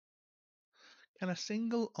Can a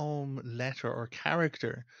single Ogham letter or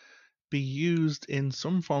character be used in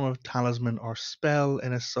some form of talisman or spell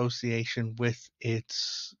in association with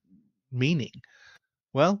its meaning?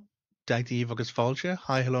 Well, Dagdi Vogus Folge.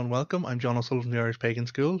 Hi, hello, and welcome. I'm Jon O'Sullivan from the Irish Pagan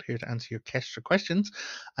School, here to answer your extra questions.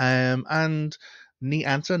 And neat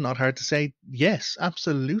answer, not hard to say. Yes,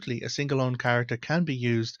 absolutely. A single own character can be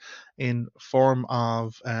used in form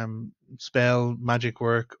of spell, magic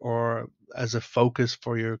work, or as a focus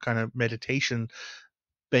for your kind of meditation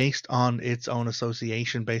based on its own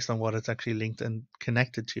association, based on what it's actually linked and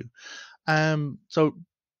connected to. So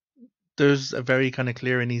there's a very kind of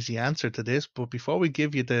clear and easy answer to this, but before we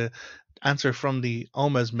give you the answer from the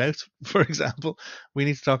Oghma's mouth, for example, we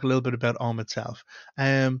need to talk a little bit about Ogham itself.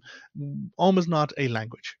 Ogham is not a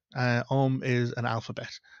language. Ogham is an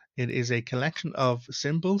alphabet. It is a collection of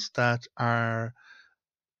symbols that are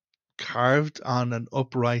carved on an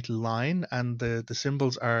upright line, and the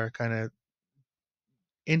symbols are kind of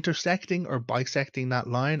intersecting or bisecting that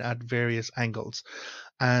line at various angles.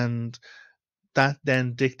 And that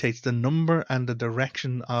then dictates the number and the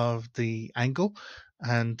direction of the angle,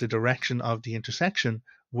 and the direction of the intersection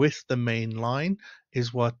with the main line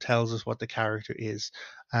is what tells us what the character is.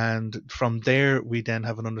 And from there, we then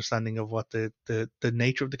have an understanding of what the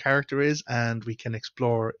nature of the character is, and we can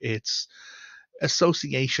explore its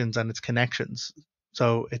associations and its connections.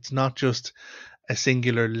 So it's not just a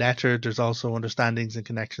singular letter, there's also understandings and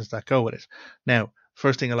connections that go with it. Now,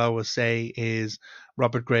 first thing I'll always say is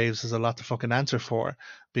Robert Graves has a lot to fucking answer for,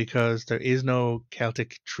 because there is no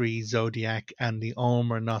Celtic tree zodiac, and the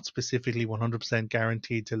Ogham are not specifically 100%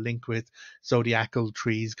 guaranteed to link with zodiacal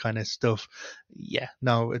trees kind of stuff. Yeah,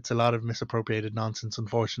 no, it's a lot of misappropriated nonsense,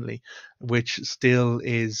 unfortunately, which still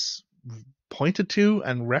is pointed to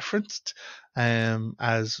and referenced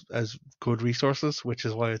as good resources, which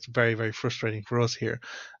is why it's very, very frustrating for us here.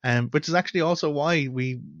 Which is actually also why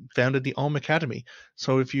we founded the Ogham Academy.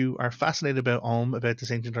 So if you are fascinated about Ogham, about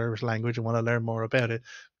this ancient Irish language, and want to learn more about it,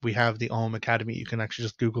 we have the Ogham Academy. You can actually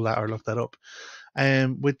just Google that or look that up.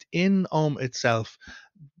 Within Ogham itself,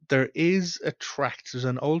 there is a tract. There's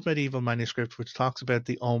an old medieval manuscript which talks about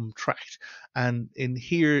the Ogham tract, and in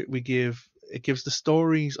here it gives the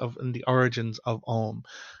stories of and the origins of Ogham.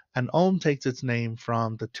 And Ogham takes its name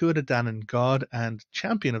from the Tuatha Dé Danann god and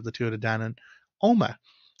champion of the Tuatha Dé Danann, Oma.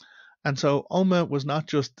 And so Oma was not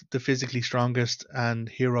just the physically strongest and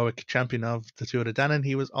heroic champion of the Tuatha Dé Danann,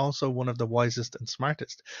 he was also one of the wisest and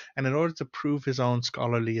smartest. And in order to prove his own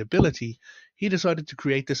scholarly ability, he decided to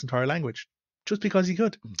create this entire language just because he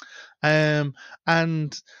could. And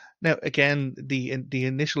now, again, the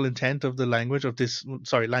initial intent of the language of this,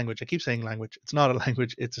 sorry, language. I keep saying language. It's not a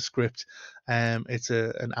language. It's a script. It's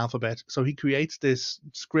an alphabet. So he creates this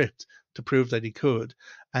script to prove that he could,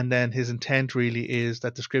 and then his intent really is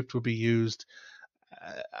that the script will be used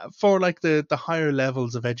for like the higher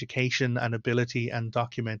levels of education and ability and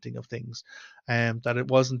documenting of things. That it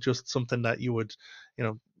wasn't just something that you would, you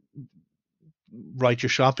know, write your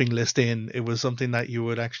shopping list in. It was something that you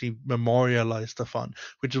would actually memorialize stuff on,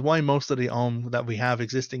 which is why most of the Ogham that we have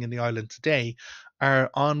existing in the island today are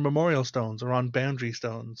on memorial stones or on boundary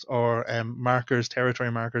stones or markers, territory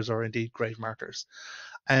markers, or indeed grave markers.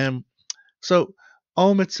 So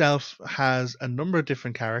Ogham itself has a number of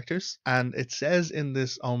different characters, and it says in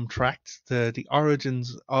this Ogham tract the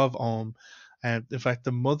origins of Ogham. In fact,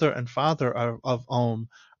 the mother and father of Ogham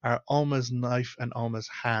are Oma's knife and Oma's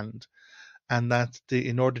hand, and that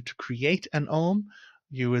in order to create an Ogham,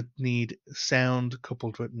 you would need sound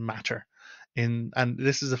coupled with matter. And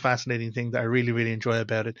this is a fascinating thing that I really, really enjoy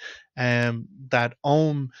about it. That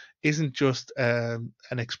Ogham isn't just an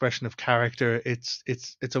expression of character.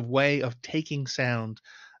 It's a way of taking sound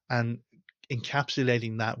and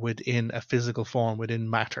encapsulating that within a physical form, within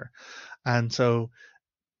matter. And so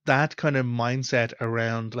that kind of mindset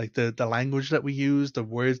around like the language that we use, the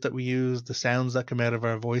words that we use, the sounds that come out of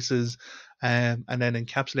our voices, and then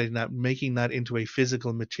encapsulating that, making that into a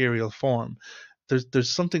physical material form. There's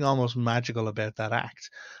something almost magical about that act.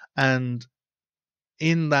 And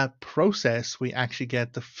in that process, we actually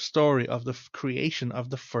get the story of the creation of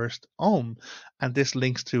the first Ogham. And this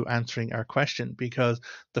links to answering our question, because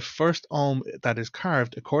the first Ogham that is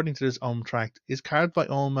carved, according to this Ogham tract, is carved by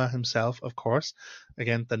Oma himself, of course.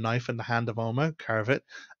 Again, the knife and the hand of Oma carve it.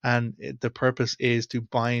 And the purpose is to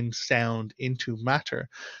bind sound into matter.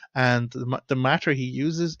 And the matter he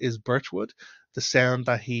uses is birchwood. The sound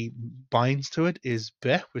that he binds to it is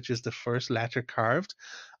be, which is the first letter carved.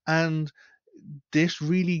 And this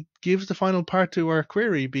really gives the final part to our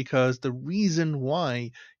query, because the reason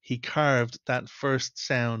why he carved that first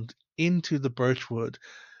sound into the birchwood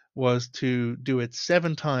was to do it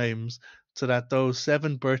 7 times so that those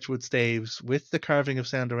 7 birchwood staves with the carving of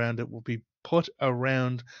sound around it will be put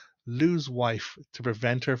around Lu's wife to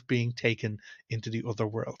prevent her being taken into the other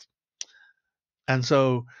world. And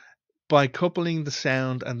so by coupling the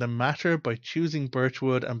sound and the matter, by choosing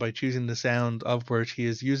birchwood and by choosing the sound of birch, he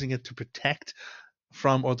is using it to protect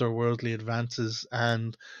from otherworldly advances.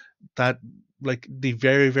 And that, like, the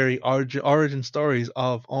very, very origin stories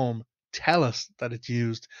of Ogham tell us that it's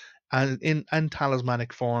used in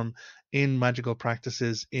talismanic form, in magical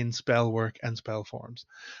practices, in spell work and spell forms.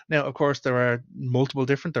 Now, of course, there are multiple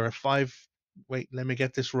different. There are 5. Wait, let me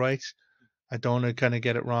get this right. I don't want to kind of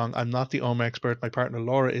get it wrong. I'm not the Ogham expert. My partner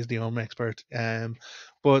Laura is the Ogham expert.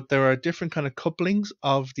 But there are different kind of couplings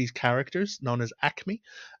of these characters known as acme,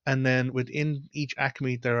 and then within each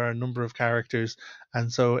acme there are a number of characters.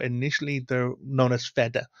 And so initially they're known as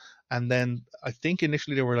feda, and then I think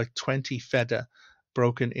initially there were like 20 feda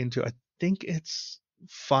broken into. I think it's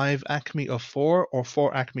 5 acme of 4 or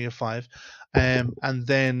 4 acme of 5, and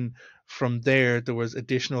then from there was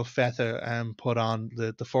additional feta put on.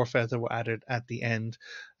 The 4 feta were added at the end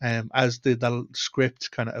as the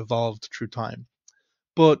script kind of evolved through time.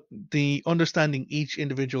 But the understanding each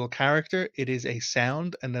individual character, it is a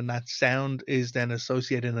sound, and then that sound is then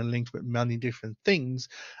associated and linked with many different things.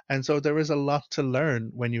 And so there is a lot to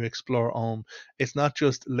learn when you explore Ogham. It's not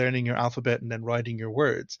just learning your alphabet and then writing your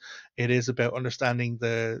words. It is about understanding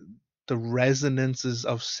the resonances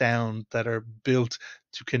of sound that are built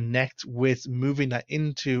to connect with moving that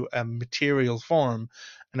into a material form,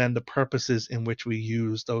 and then the purposes in which we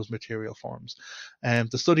use those material forms.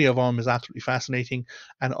 The study of Ogham is absolutely fascinating.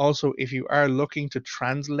 And also, if you are looking to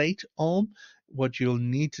translate Ogham, what you'll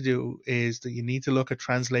need to do is that you need to look at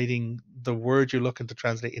translating the word you're looking to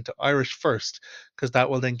translate into Irish first, because that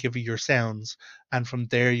will then give you your sounds, and from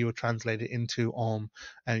there you would translate it into Ogham.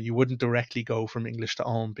 And you wouldn't directly go from English to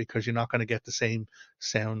Ogham because you're not going to get the same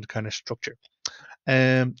sound kind of structure.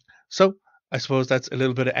 So I suppose that's a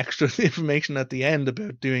little bit of extra information at the end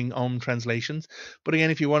about doing Ogham translations. But again,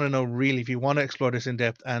 if you want to know really, if you want to explore this in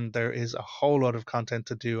depth, and there is a whole lot of content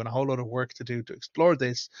to do and a whole lot of work to do to explore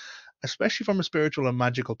this, especially from a spiritual and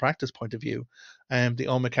magical practice point of view, the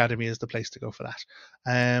Ogham Academy is the place to go for that.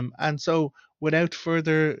 And so without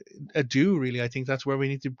further ado, really, I think that's where we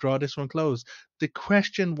need to draw this one close. The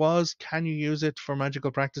question was, can you use it for magical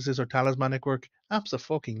practices or talismanic work?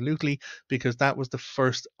 Absolutely, because that was the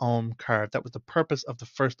first Ogham carved. That was the purpose of the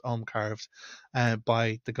first Ogham carved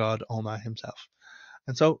by the god Oma himself.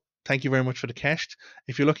 And so thank you very much for the Kesht.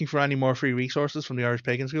 If you're looking for any more free resources from the Irish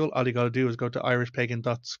Pagan School, all you got to do is go to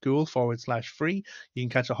irishpagan.school/free. You can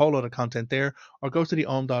catch a whole lot of content there, or go to the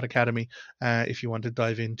Ogham.academy if you want to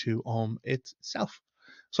dive into Ogham itself.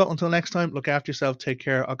 So until next time, look after yourself, take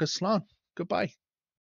care, agus slán. Goodbye.